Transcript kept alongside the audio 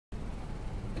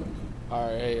All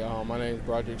right, hey, my name is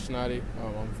Broderick Snoddy.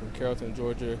 I'm from Carrollton,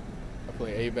 Georgia. I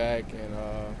play A-back and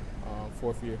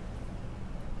fourth year.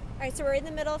 All right, so we're in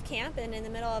the middle of camp and in the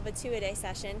middle of a two-a-day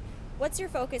session. What's your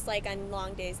focus like on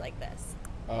long days like this?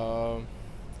 Um,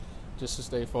 just to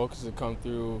stay focused and come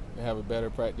through and have a better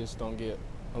practice. Don't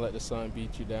let the sun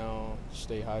beat you down.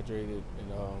 Stay hydrated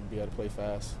and be able to play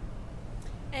fast.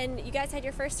 And you guys had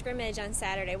your first scrimmage on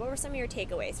Saturday. What were some of your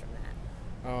takeaways from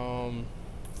that?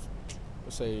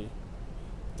 Let's say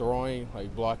throwing,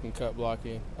 like blocking, cut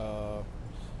blocking,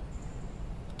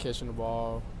 catching the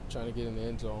ball, trying to get in the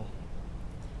end zone.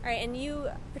 All right, and you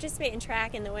participate in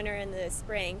track in the winter and the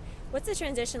spring. What's the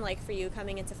transition like for you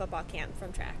coming into football camp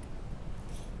from track?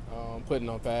 Putting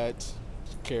on pads,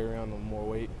 carry around more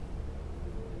weight.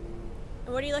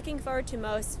 And what are you looking forward to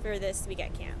most for this week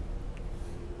at camp?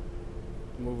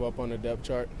 Move up on the depth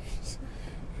chart.